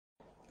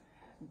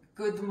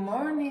Good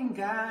morning,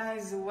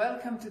 guys.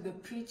 Welcome to the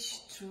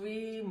Peach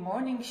Tree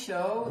Morning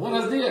Show.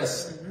 Buenos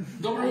días.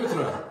 Dobro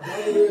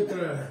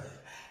jutro.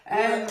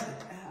 And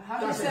how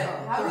do you say?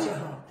 How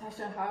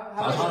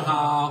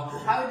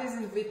it is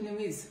in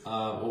Vietnamese?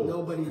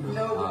 Nobody knows.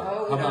 No,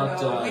 how we don't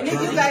about, know. We need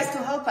you guys to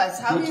help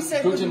us. How do you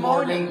say good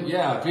morning?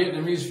 Yeah,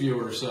 Vietnamese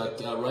viewers,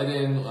 write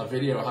in a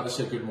video how to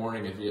say good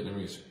morning in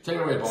Vietnamese. Take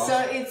it away, boss. So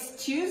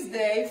it's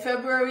Tuesday,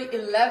 February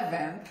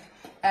 11th,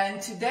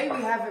 and today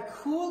we have a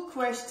cool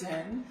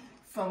question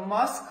from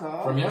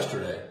Moscow. From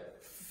yesterday.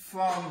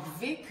 From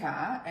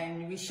Vika,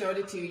 and we showed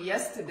it to you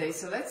yesterday,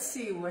 so let's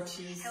see what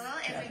she's... Hello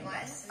everyone,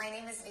 my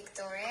name is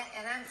Victoria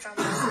and I'm from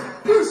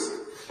Moscow,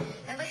 Russia.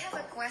 And we have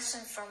a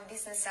question from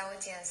business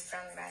audience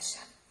from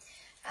Russia.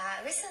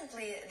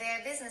 Recently,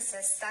 their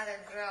businesses started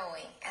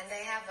growing and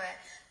they have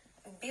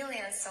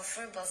billions of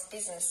rubles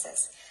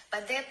businesses,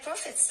 but their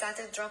profits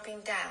started dropping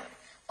down.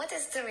 What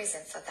is the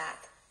reason for that?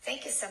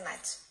 Thank you so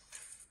much.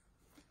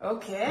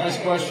 Okay.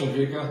 Nice question,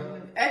 Vika.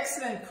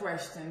 Excellent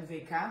question,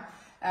 Vika.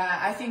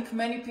 I think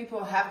many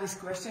people have this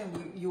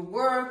question. You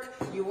work,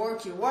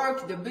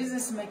 the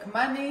business make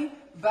money,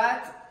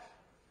 but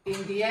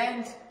in the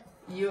end,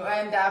 you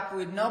end up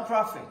with no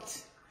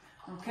profit.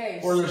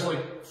 Okay. Or there's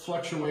like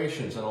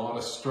fluctuations and a lot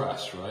of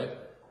stress, right?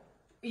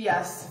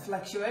 Yes,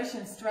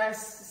 fluctuation,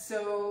 stress.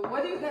 So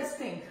what do you guys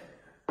think?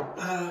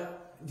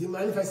 Do you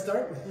mind if I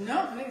start?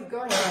 No, please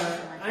go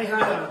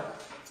ahead.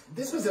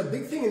 This was a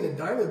big thing in the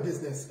diamond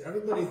business.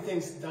 Everybody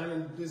thinks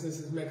diamond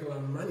businesses make a lot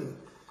of money.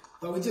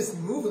 But we just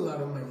move a lot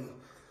of money.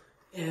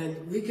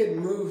 And we could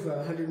move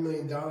 $100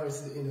 million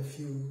in a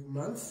few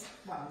months.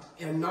 Wow.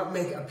 And not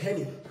make a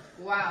penny.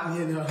 Wow.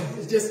 You know,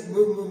 just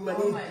move money.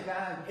 Oh my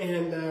God.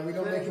 And we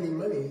don't make any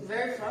money.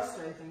 Very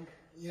frustrating.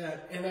 Yeah,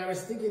 and I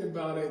was thinking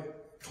about it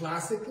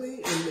classically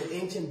in the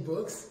ancient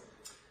books.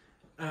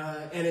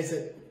 And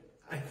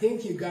I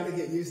think you got to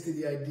get used to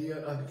the idea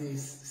of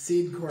these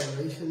seed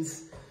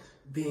correlations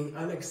being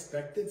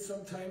unexpected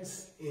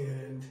sometimes.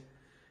 And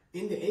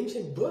in the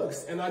ancient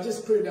books, and I'll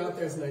just put it out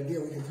there as an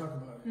idea, we can talk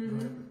about it.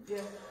 Mm-hmm. Yeah.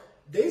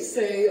 They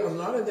say a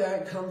lot of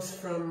that comes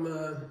from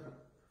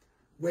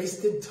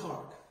wasted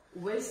talk.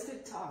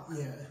 Wasted talk?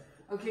 Yeah.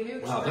 Okay,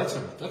 you wow,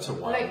 that's a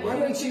wild like, word. why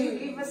don't you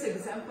give us an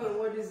example?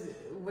 What is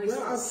wasted?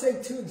 Well, I'll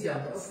say two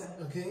examples.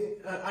 Yeah, okay.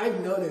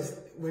 I've noticed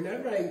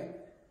whenever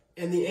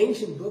and the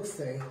ancient books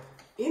say,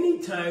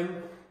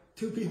 anytime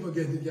two people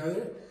get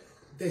together,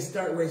 they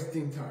start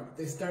wasting talk.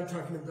 They start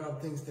talking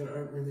about things that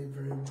aren't really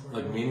very important.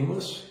 Like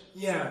meaningless?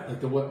 Yeah.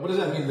 Like what does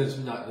that mean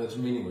that's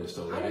meaningless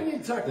though, right? I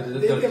mean,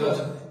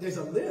 there's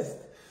a list.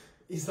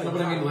 It's like, no,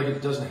 but I mean, like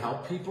it doesn't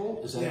help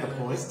people? Is that the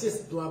point? It's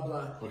just blah,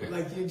 blah. Okay.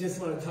 Like you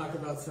just want to talk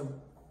about some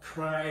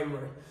crime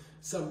or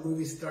some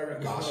movie star.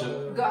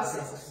 Gossip.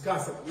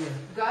 Gossip, yeah.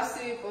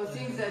 Gossip or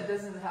things that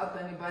doesn't help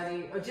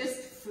anybody. Or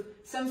just,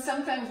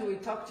 sometimes we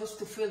talk just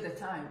to fill the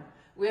time.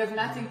 We have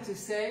nothing to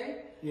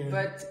say,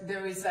 but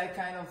there is like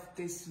kind of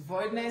this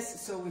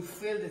voidness, so we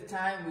fill the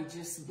time with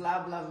just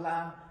blah, blah,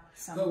 blah.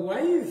 But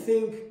why do you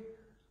think,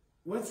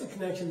 what's the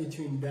connection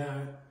between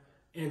that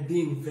and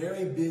being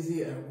very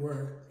busy at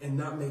work and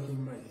not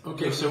making money?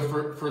 Okay, so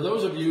for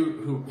those of you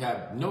who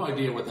have no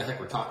idea what the heck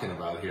we're talking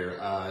about here,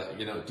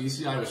 you know,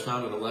 DCI was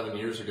founded 11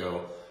 years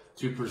ago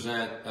to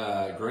present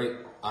great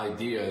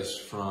ideas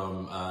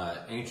from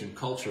ancient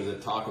culture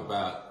that talk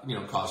about, you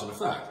know, cause and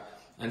effect.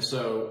 And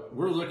so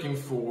we're looking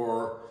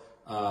for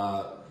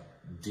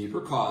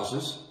deeper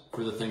causes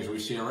for the things we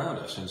see around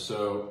us. And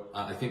so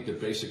I think the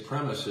basic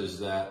premise is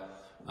that,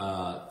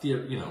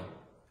 you know,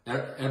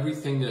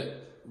 everything that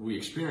we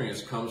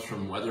experience comes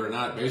from whether or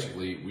not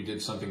basically we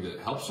did something that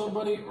helped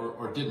somebody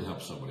or didn't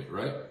help somebody,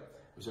 right?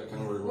 Is that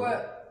kind of where we're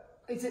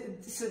going?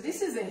 So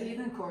this is a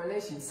hidden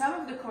correlation. Some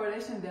of the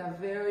correlations, they are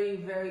very,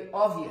 very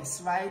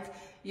obvious, right?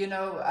 You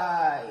know,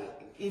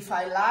 if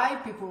I lie,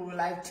 people will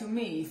lie to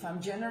me. If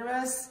I'm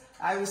generous,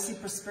 I will see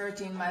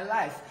prosperity in my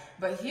life.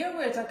 But here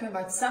we're talking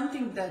about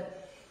something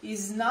that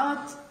is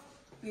not,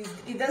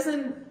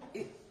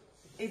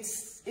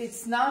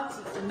 it's not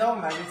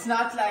normal. It's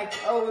not like,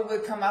 oh, we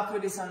will come up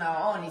with this on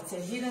our own. It's a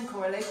hidden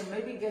correlation.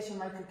 Maybe Geshe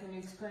Michael, can you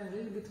explain a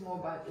little bit more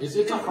about it?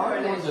 It's a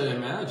hard one to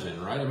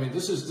imagine, right? I mean,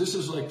 this is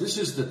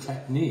the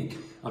technique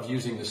of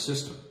using the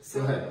system.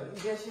 So, go ahead.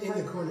 In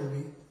the corner,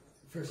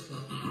 first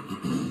one.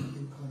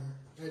 In the corner,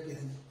 right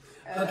behind you.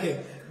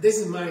 Okay, this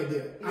is my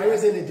idea. Yeah. I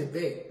was in a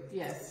debate.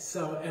 Yes.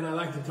 So, and I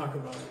like to talk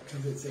about it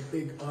because it's a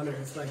big honor.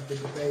 It's like the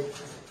debate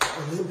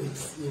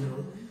Olympics, you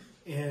know.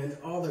 And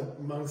all the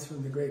monks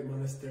from the great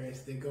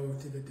monasteries, they go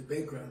to the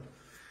debate ground.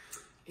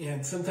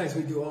 And sometimes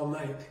we do all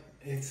night.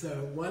 It's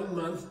 1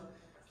 month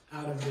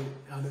out of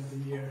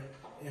the year.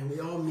 And we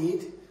all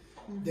meet.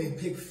 They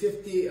pick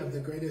 50 of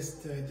the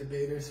greatest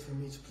debaters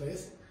from each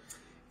place.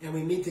 And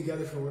we meet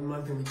together for 1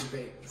 month and we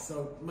debate.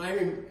 So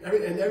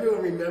and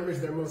everyone remembers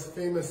their most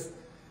famous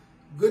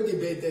good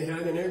debate they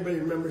had, and everybody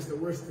remembers the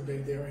worst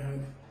debate they ever had.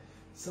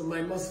 So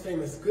my most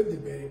famous good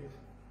debate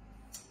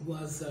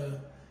was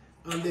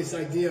on this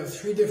idea of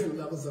 3 different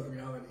levels of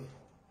reality.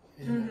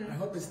 And I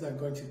hope it's not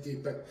going too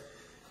deep, but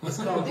It's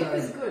called... Deep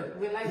is good.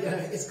 We like yeah,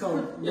 it. it's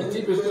called... Yeah,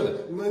 deep is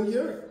good.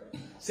 Mungyo.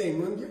 Say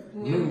Mungyo.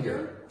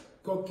 Nungyo.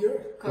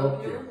 Kokyo.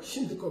 Kokyo.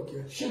 Shinto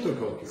Kokyo. Shinto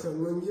Kokyo. So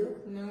Mungyo.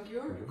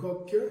 Nungyo.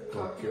 Kokyo.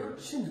 Kokyo.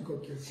 Shinto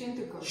Kokyo.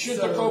 Shinto-kokyo.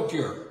 Shinto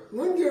Kokyo.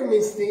 Mungyo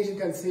means things you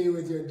can see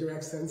with your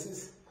direct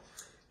senses.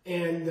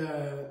 And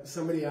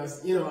somebody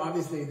asked, you know,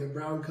 obviously the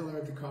brown color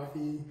of the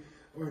coffee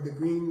or the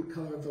green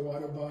color of the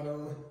water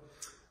bottle,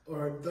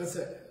 or those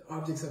are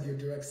objects of your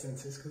direct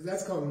senses, because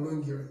that's called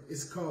mungyo.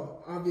 It's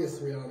called obvious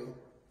reality.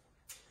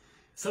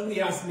 Somebody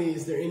asked me,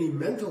 is there any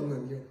mental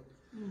mungyo?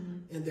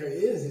 And there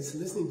is. It's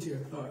listening to your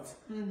thoughts.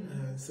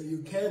 So you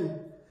can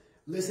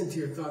listen to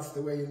your thoughts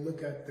the way you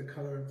look at the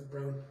color of the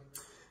brown.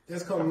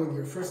 That's called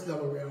mungyo, first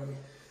level reality.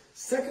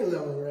 Second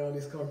level reality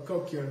is called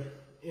kokyo,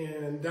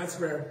 and that's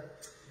where,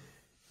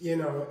 you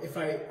know, if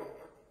I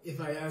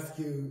ask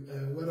you,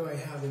 what do I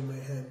have in my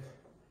hand?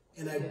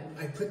 And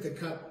I put the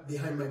cup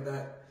behind my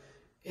back.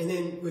 And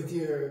then with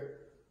your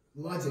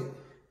logic,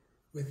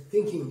 with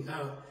thinking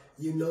out,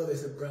 you know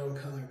there's a brown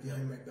color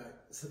behind my back.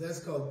 So that's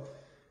called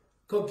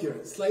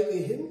kokyo,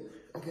 slightly hidden,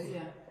 okay?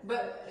 Yeah,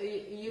 but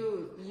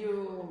you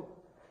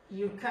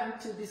come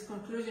to this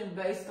conclusion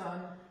based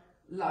on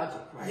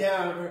logic, right?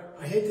 Yeah, or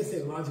I hate to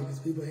say logic because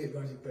people hate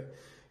logic, but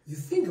you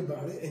think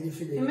about it and you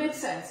figure it out. It makes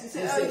sense. You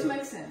say, oh, it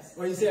makes sense.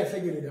 Or you say, I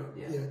figured it out.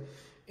 Yeah.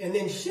 And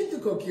then Shinto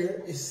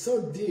Kokyo is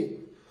so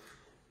deep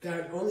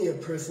that only a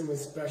person with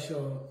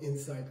special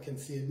insight can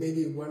see it.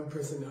 Maybe one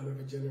person out of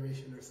a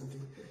generation or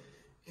something.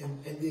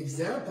 And the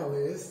example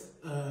is,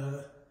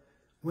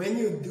 when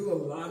you do a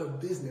lot of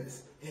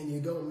business and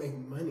you don't make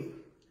money,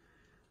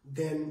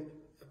 then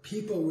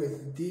people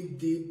with deep,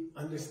 deep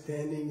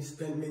understanding,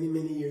 spend many,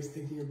 many years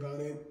thinking about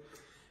it,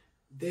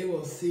 they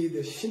will see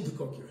the Shinto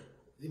Kokyo.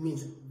 It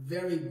means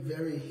very,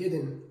 very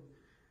hidden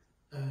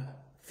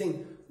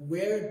thing.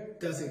 Where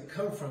does it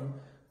come from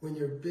when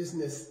your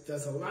business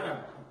does a lot of,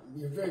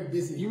 you're very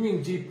busy? You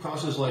mean deep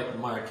causes like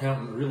my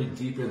accountant really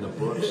deep in the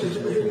books is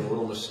making a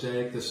little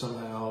mistake that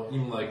somehow,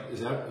 even like,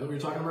 is that what you're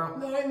talking about?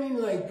 No, I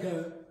mean like,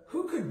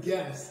 who could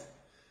guess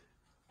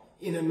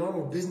in a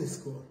normal business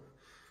school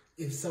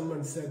if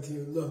someone said to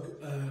you,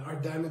 look, our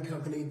diamond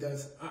company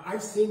does,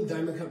 I've seen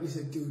diamond companies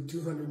that do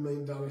 $200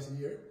 million a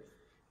year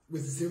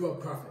with zero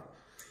profit.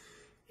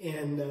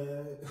 And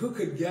who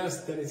could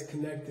guess that it's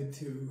connected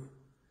to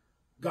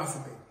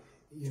gossiping?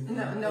 You know?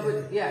 No,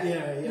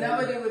 nobody.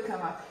 Nobody would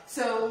come up.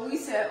 So we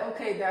said,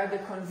 okay, there are the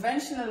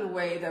conventional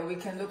way that we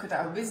can look at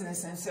our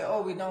business and say,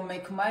 oh, we don't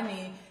make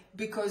money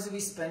because we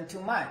spend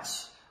too much,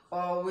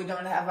 or we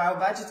don't have our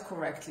budget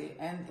correctly.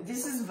 And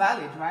this is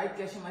valid, right,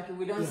 Geshe-Michael?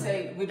 We don't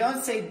say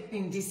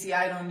in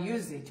DCI don't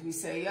use it. We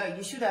say, yeah,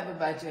 you should have a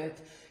budget.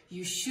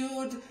 You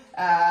should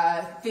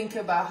think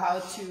about how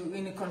to,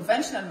 in a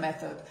conventional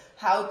method,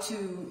 how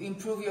to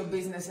improve your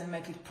business and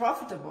make it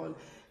profitable.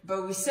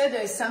 But we said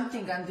there is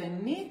something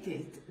underneath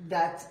it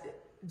that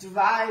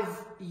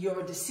drive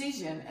your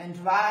decision and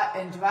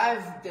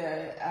drive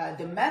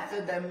the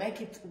method that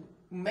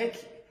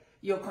make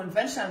your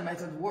conventional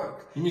method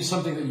work. You mean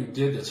something that you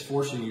did that's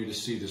forcing you to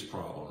see this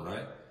problem,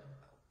 right?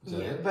 Is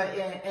that it? But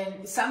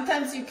and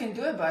sometimes you can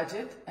do a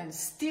budget and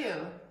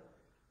still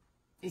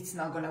it's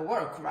not going to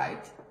work,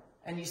 right?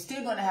 And you're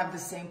still going to have the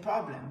same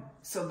problem.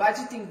 So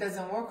budgeting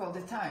doesn't work all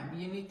the time.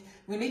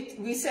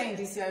 We say in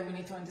DCI we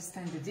need to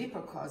understand the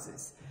deeper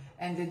causes.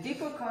 And the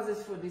deeper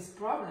causes for this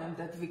problem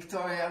that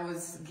Victoria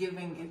was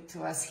giving it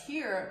to us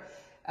here,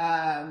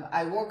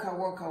 I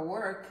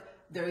work.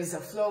 There is a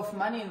flow of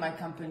money in my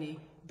company,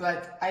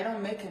 but I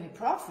don't make any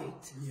profit.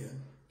 Yeah.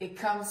 It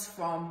comes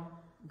from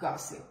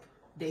gossip.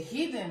 The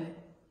hidden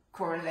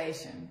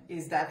correlation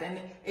is that, and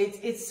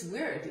it's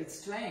weird, it's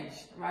strange,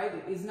 right?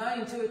 It's not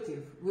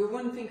intuitive. We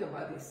wouldn't think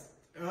about this.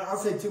 I'll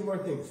say two more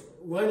things.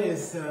 One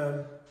is,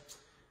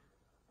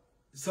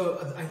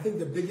 so I think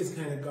the biggest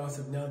kind of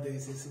gossip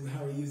nowadays is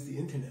how we use the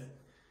internet.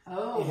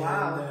 Oh,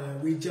 wow.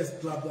 And we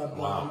just blah, blah, blah,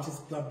 Wow. we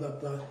just blah, blah,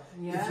 blah.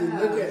 Yeah. If you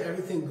look at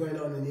everything going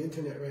on in the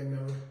internet right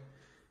now,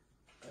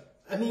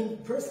 I mean,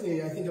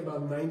 personally, I think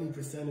about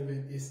 90% of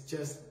it is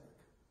just,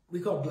 we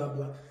call blah,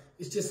 blah.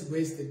 It's just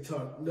wasted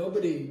talk.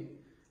 Nobody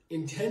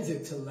intends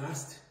it to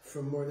last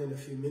for more than a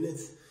few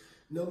minutes.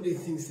 Nobody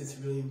thinks it's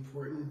really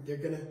important. They're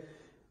gonna,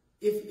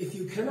 if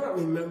you cannot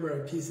remember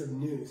a piece of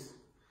news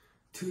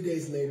 2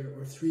 days later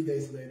or 3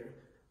 days later,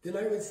 then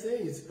I would say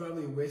it's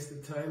probably a waste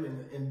of time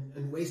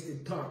and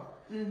wasted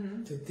talk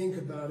to think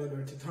about it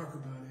or to talk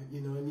about it,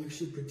 you know, and you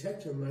should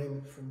protect your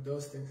mind from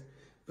those things.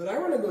 But I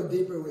want to go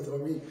deeper with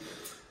Ori.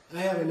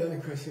 I have another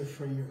question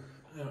for you,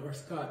 or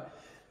Scott.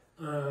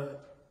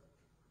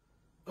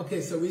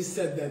 Okay, so we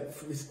said that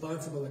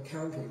responsible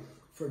accounting,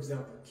 for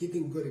example,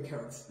 keeping good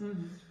accounts,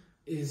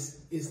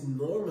 is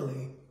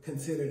normally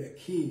considered a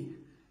key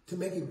to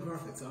making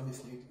profits,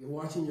 obviously. You're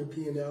watching your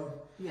P&L,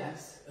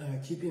 Yes.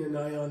 keeping an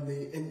eye on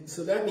and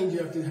so that means you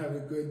have to have a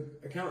good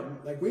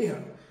accountant, like we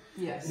have.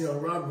 Yes. You know,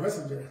 Rob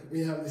Russinger,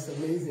 we have this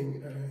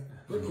amazing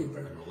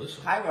bookkeeper.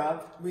 Hi,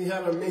 Rob. We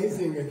have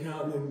amazing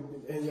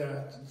accountant, and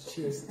yeah,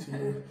 cheers to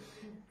you.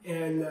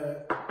 And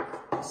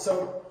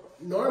so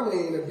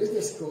normally in a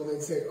business school,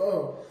 they'd say,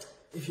 oh,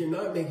 if you're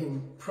not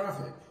making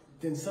profit,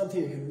 then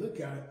something you can look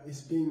at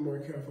is being more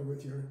careful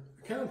with your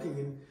accounting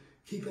and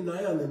keep an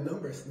eye on the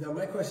numbers. Now,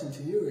 my question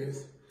to you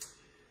is,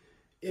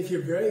 if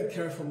you're very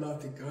careful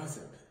not to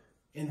gossip,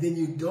 and then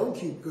you don't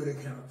keep good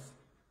accounts,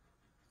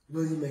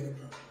 will you make a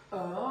profit?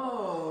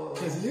 Oh.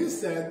 Because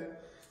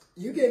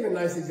you gave a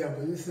nice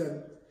example. You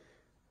said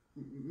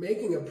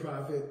making a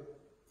profit,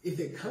 if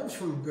it comes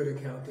from good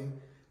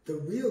accounting, the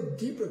real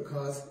deeper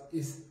cause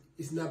is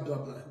not blah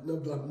blah, no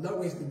blah, not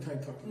wasting time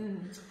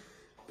talking.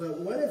 But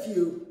what if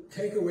you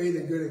take away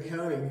the good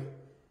accounting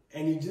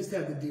and you just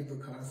have the deeper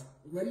cause?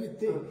 What do you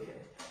think? Okay.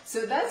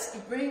 So that's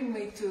bring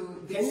me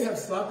to this. Can you have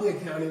sloppy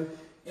accounting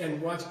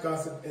and watch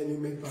gossip and you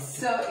make profit?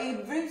 So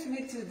it brings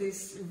me to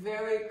this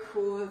very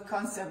cool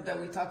concept that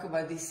we talk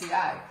about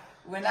DCI.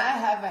 When I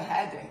have a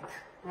headache,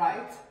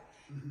 right?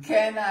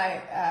 Can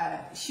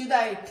I, should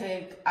I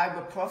take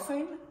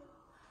ibuprofen?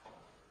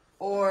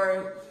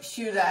 Or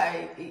should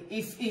I,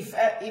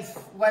 if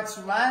what's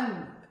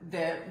run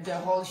the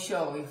whole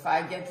show, if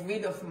I get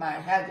rid of my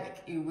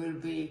headache, it will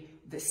be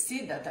the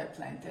seed that I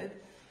planted.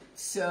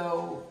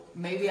 So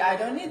maybe I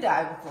don't need the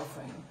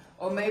ibuprofen.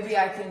 Or maybe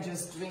I can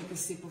just drink a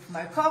sip of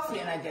my coffee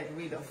and I get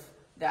rid of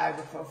the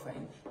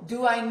ibuprofen.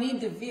 Do I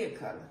need the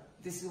vehicle?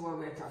 This is what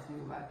we're talking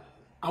about.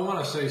 I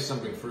want to say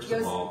something first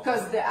of all.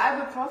 Because the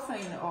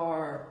ibuprofen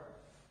or,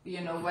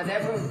 you know,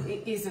 whatever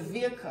is a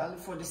vehicle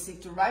for the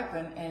seed to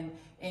ripen, and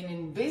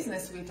in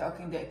business we're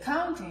talking the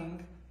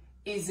accounting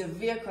is a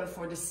vehicle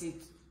for the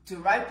seed to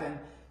ripen.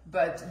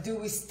 But do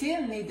we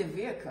still need the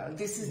vehicle?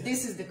 This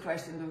is the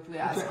question that we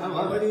ask. Okay,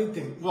 what do you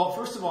think? Well,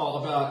 first of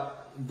all,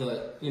 about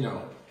the, you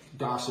know,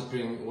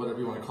 gossiping,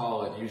 whatever you want to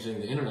call it, using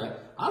the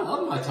internet. I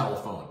love my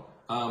telephone.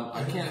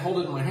 I can't hold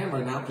it in my hand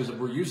right now because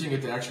we're using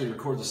it to actually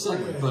record the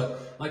segment,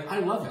 but like I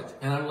love it,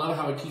 and I love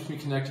how it keeps me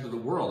connected to the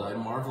world. I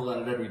marvel at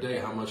it every day,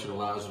 how much it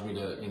allows me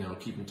to, you know,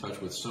 keep in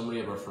touch with so many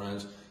of our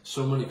friends,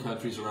 so many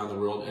countries around the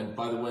world. And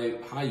by the way,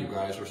 hi you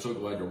guys, we're so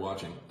glad you're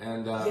watching.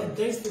 And yeah,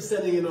 thanks for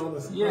sending in all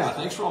this. Yeah,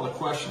 thanks for all the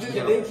questions.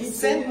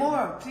 Send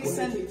more, please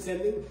send. Keep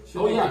sending.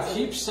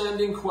 Keep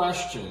sending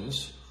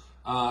questions.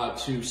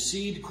 To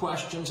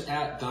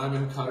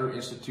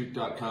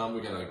seedquestions@diamondcutterinstitute.com.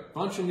 We got a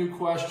bunch of new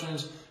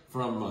questions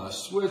from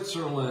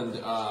Switzerland,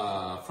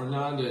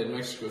 Fernanda in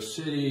Mexico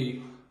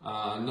City,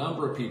 a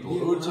number of people,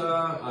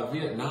 Uta,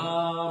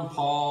 Vietnam,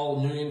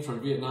 Paul Nguyen from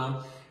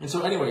Vietnam. And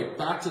so anyway,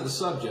 back to the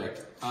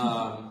subject,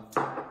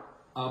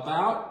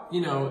 about,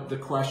 you know, the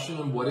question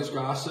of what is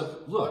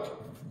gossip. Look,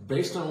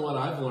 based on what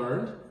I've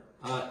learned,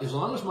 as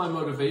long as my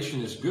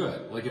motivation is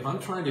good, like if I'm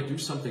trying to do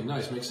something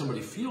nice, make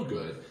somebody feel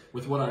good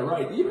with what I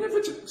write, even if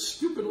it's a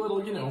stupid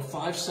little, you know,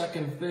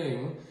 5-second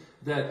thing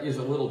that is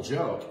a little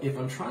joke, if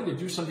I'm trying to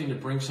do something to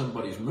bring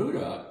somebody's mood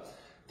up,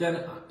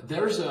 then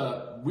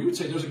we would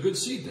say there's a good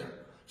seed there.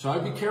 So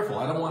I'd be careful.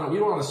 We don't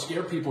want to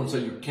scare people and say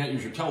you can't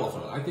use your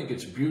telephone. I think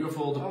it's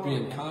beautiful to be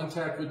in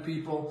contact with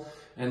people.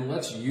 And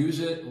let's use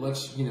it.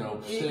 Let's, you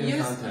know, stay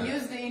in contact.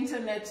 Use the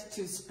internet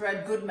to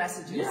spread good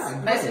messages. Yeah,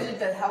 messages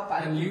that help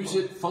other people. And use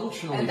it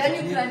functionally. And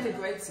then you plant a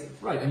great seed.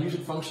 Right, and use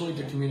it functionally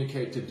to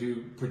communicate, to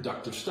do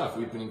productive stuff.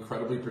 We've been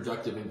incredibly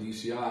productive in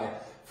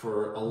DCI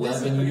for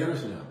 11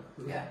 years now.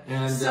 Yeah.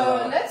 And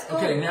so let's go.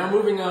 Okay, now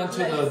moving on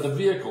to the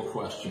vehicle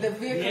question. The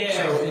vehicle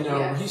question. So, you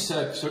know, he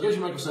said, so Geshe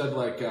Michael said,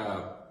 like,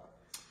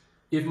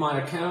 if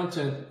my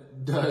accountant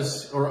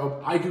does,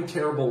 or I do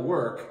terrible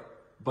work,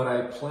 but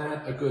I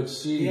plant a good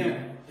seed. Yeah,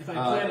 if I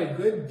plant a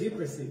good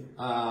deeper seed.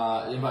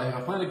 If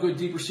I plant a good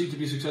deeper seed to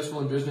be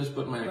successful in business,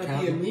 but my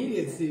accountant... the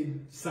immediate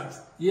seed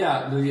sucks.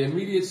 Yeah, the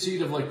immediate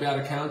seed of like bad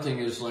accounting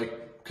is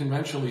like,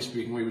 conventionally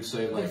speaking, we would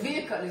say like... The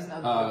vehicle is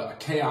not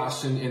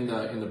chaos in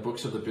the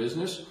books of the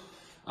business.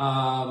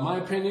 My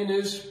opinion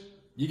is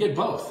you get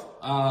both.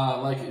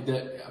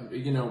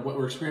 You know, what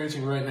we're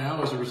experiencing right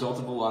now is a result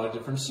of a lot of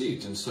different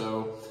seeds. And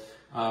so...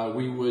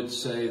 we would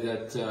say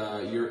that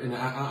and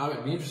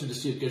I'd be interested to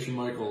see if Geshe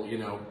Michael, you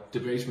know,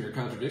 debates me or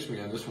contradicts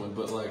me on this one,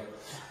 but like,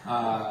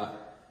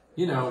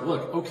 you know,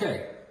 look,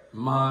 okay,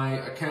 my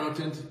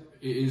accountant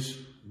is,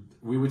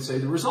 we would say,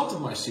 the result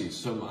of my seeds.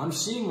 So I'm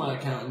seeing my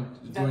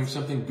accountant doing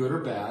something good or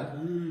bad,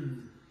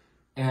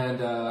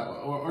 and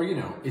or you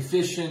know,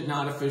 efficient,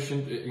 not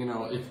efficient. You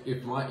know,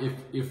 if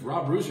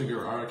Rob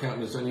Rusinger, our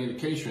accountant, is any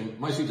indication,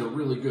 my seeds are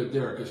really good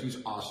there because he's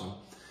awesome.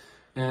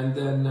 And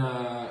then,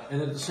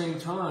 and at the same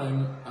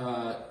time,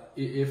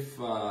 if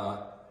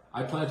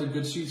I planted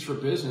good seeds for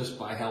business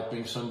by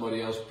helping somebody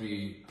else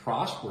be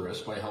prosperous,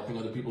 by helping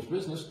other people's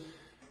business,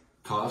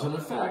 cause and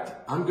effect,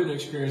 I'm going to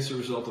experience the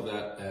result of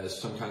that as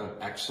some kind of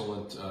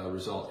excellent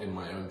result in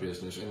my own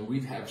business. And we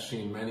have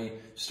seen many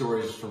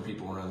stories from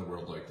people around the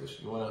world like this.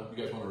 You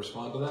guys want to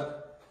respond to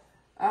that?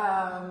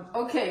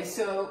 Okay,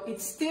 so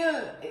it's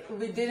still,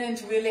 we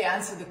didn't really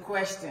answer the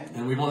question.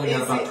 And we've only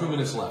got about 2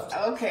 minutes left.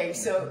 Okay,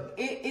 so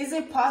is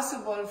it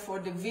possible for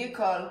the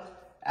vehicle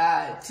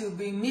to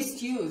be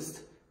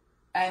misused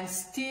and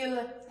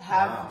still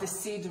have the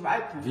seed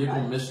ripen?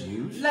 Vehicle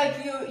misused? Like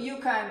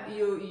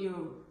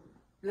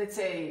let's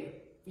say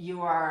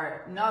you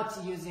are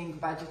not using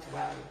budget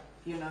well,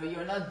 You know,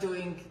 you're not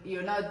doing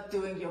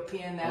your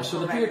P&L.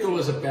 So the vehicle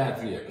is a bad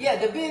vehicle. Yeah,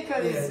 the vehicle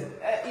is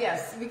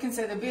yes, we can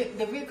say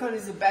the vehicle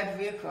is a bad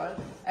vehicle.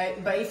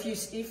 But if the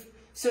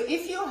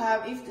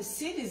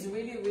seed is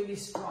really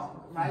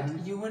strong, right?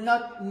 You will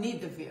not need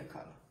the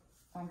vehicle.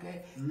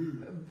 Okay.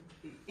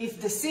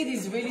 If the seed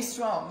is really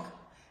strong,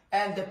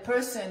 and the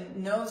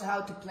person knows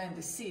how to plant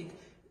the seed,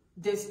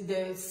 the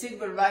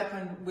seed will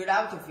ripen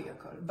without a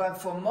vehicle.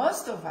 But for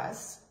most of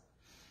us,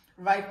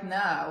 right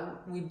now,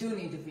 we do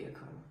need a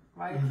vehicle.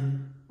 Right?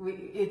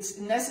 It's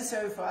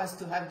necessary for us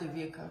to have the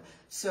vehicle.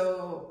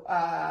 So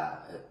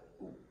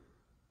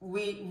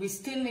we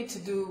still need to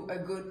do a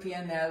good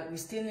P&L. We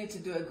still need to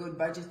do a good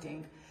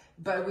budgeting.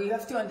 But we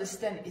have to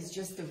understand it's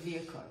just a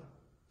vehicle.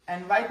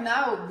 And right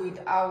now,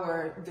 with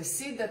the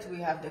seed that we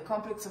have, the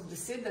complex of the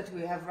seed that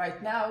we have right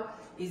now,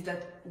 is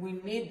that we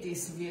need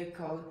this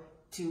vehicle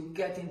to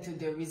get into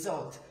the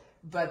result.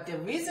 But the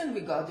reason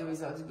we got the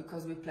result is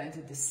because we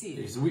planted the seed.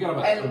 Okay, so we got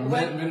about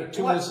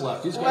two minutes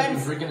left. These guys have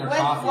been drinking their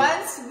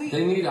coffee.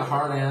 They need a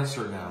hard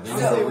answer now.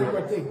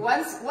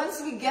 Once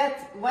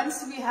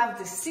we have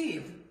the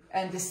seed,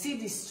 and the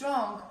seed is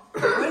strong,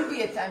 there will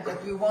be a time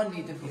that we won't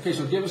need the vehicle. Okay,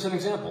 so give us an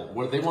example.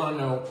 What they want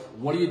to know,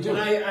 what do you do?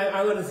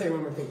 I want to say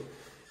one more thing.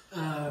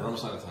 We're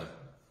almost out of time.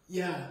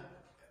 Yeah,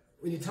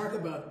 when you talk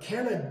about,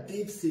 can a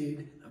deep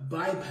seed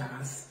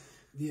bypass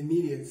the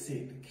immediate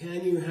seed?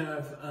 Can you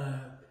have...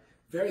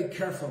 very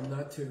careful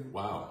not to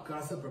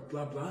gossip or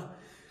blah, blah,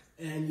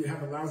 and you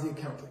have a lousy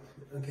accountant,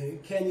 okay?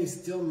 Can you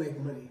still make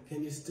money?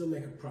 Can you still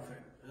make a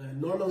profit?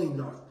 Normally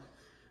not,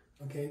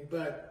 okay?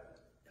 But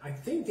I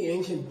think the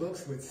ancient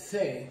books would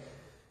say,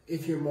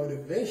 if your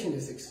motivation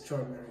is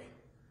extraordinary,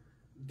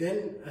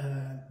 then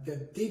the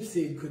deep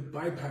seed could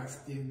bypass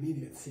the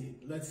immediate seed.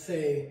 Let's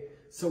say,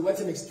 so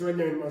what's an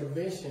extraordinary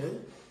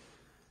motivation?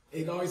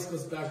 It always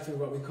goes back to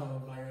what we call a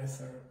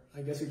virus, or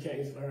I guess we can't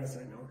use virus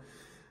right now.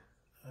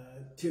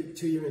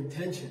 To your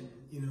intention,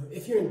 you know,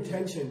 if your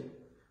intention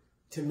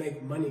to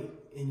make money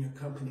in your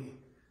company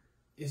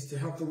is to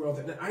help the world,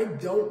 and I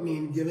don't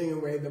mean giving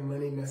away the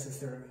money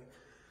necessarily.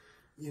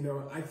 You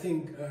know, I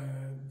think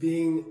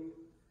being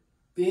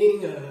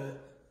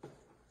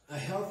a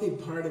healthy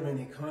part of an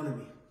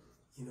economy,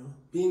 you know,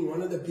 being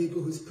one of the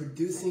people who's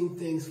producing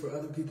things for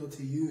other people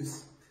to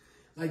use,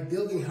 like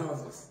building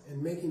houses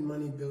and making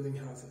money building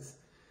houses.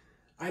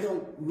 I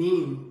don't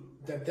mean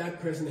that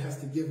person has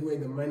to give away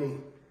the money,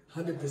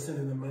 100%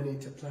 of the money,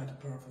 to plant a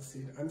powerful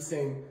seed. I'm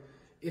saying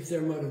if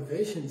their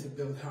motivation to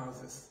build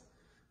houses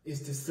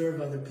is to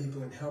serve other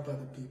people and help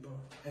other people,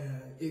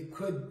 it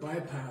could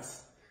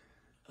bypass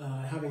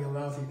having a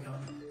lousy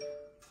economy.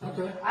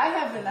 Okay. I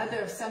have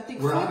another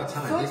something. We're out of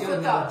time.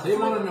 They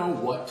want to know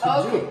what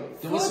to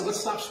do. Let's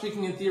stop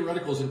speaking in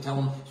theoreticals and tell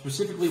them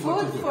specifically what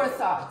to do. Food for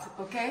thought,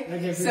 okay?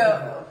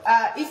 So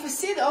if a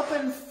seed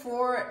open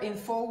in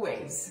four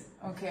ways,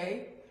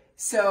 okay?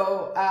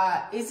 So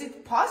is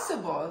it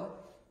possible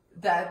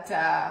that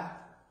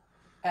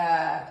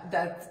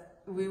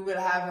that we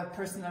will have a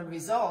personal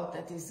result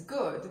that is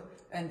good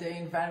and the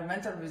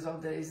environmental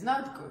result that is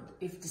not good?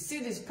 If the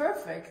seed is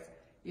perfect,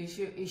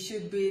 it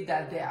should be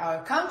that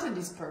our accountant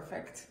is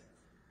perfect,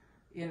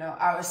 you know,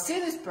 our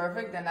seed is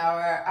perfect, and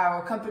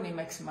our company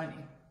makes money.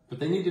 But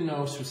they need to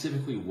know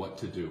specifically what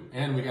to do.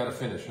 And we got to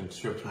finish and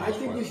serve tomorrow's I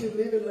think we should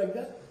leave it like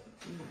that.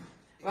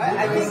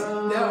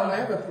 Well, now I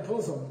have a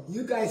proposal.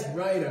 You guys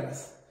write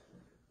us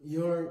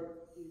your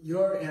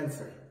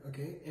answer,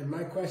 okay? And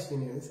our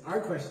question is,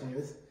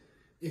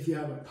 if you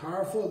have a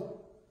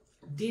powerful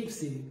deep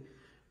seed,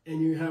 and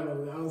you have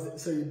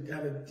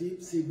a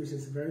deep seed which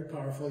is very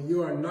powerful,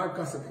 you are not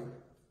gossiping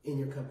in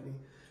your company,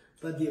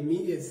 but the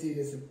immediate seed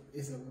is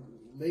a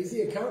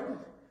lazy accountant.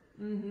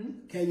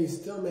 Mm-hmm. Can you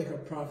still make a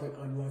profit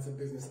on lots of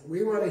business?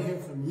 We want to hear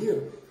from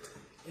you,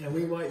 and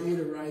we want you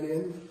to write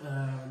in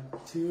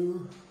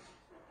to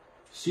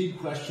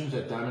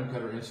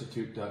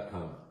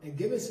seedquestions@diamondcutterinstitute.com and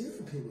give us your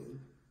opinion,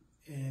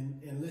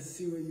 and let's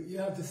see what you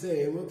have to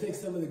say, and we'll take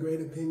some of the great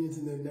opinions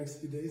in the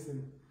next few days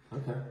and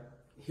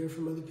hear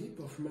from other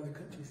people from other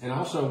countries. And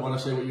also want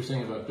to say what you're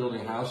saying about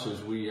building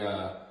houses.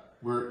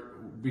 We're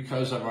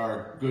because of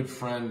our good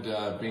friend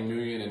Bing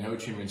Nguyen in Ho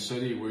Chi Minh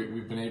City,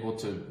 we've been able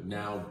to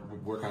now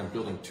work on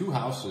building 2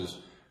 houses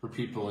for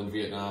people in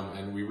Vietnam,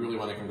 and we really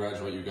want to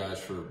congratulate you guys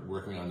for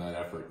working on that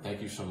effort.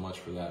 Thank you so much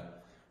for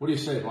that. What do you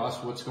say,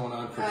 boss? What's going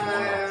on for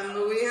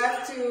tomorrow? We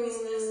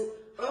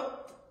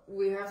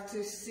have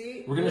to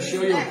see. We're going to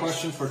show you a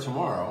question for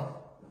tomorrow.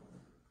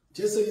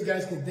 Just so you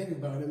guys can think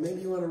about it.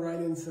 Maybe you want to write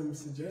in some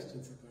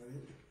suggestions about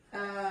it.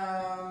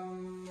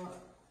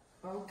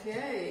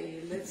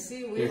 Okay, let's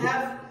see.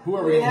 Who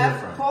are we hearing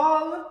from?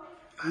 Paul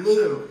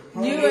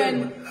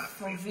Nguyen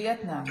from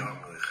Vietnam. Cho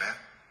người khác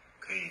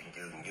khi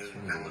dường như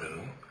năng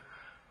lượng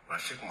và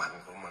sức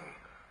mạnh của mình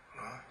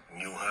nó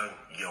nhiều hơn,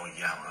 dồi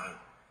dào hơn.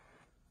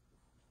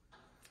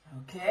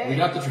 Okay. We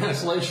got the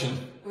translation.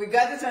 We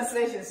got the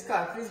translation.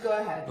 Scott, please go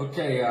ahead.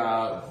 Okay,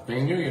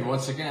 Bing Nguyen,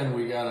 once again,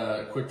 we got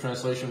a quick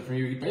translation from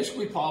you.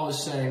 Basically, Paul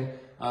is saying,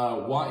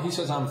 he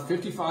says, I'm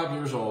 55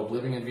 years old,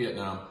 living in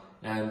Vietnam,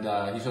 And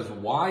he says,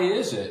 why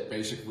is it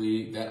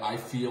basically that I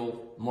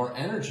feel more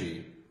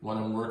energy when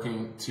I'm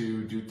working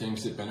to do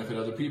things that benefit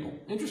other people?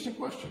 Interesting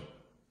question.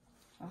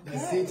 Okay.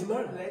 Let's see you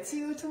tomorrow. Let's see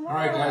you tomorrow.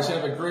 All right, guys,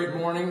 have a great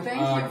morning. Thank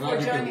you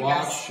glad you could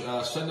watch.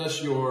 us. Send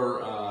us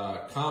your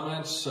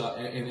comments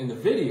in the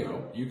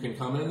video. You can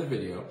comment in the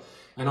video.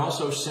 And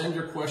also send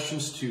your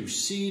questions to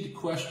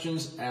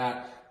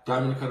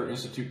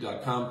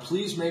seedquestions@diamondcutterinstitute.com.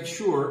 Please make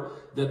sure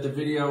that the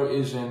video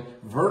is in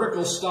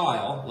vertical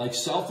style, like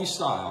selfie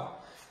style,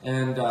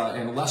 and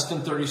in less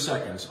than 30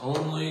 seconds.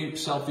 Only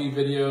selfie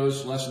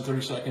videos, less than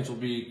 30 seconds will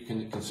be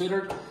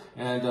considered.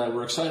 And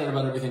we're excited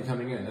about everything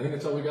coming in. I think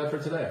that's all we got for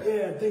today.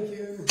 Yeah, thank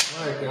you.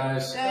 All right,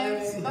 guys.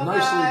 Thanks.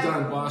 Nicely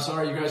done, boss. All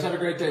right, you guys have a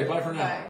great day. Bye for now. Bye.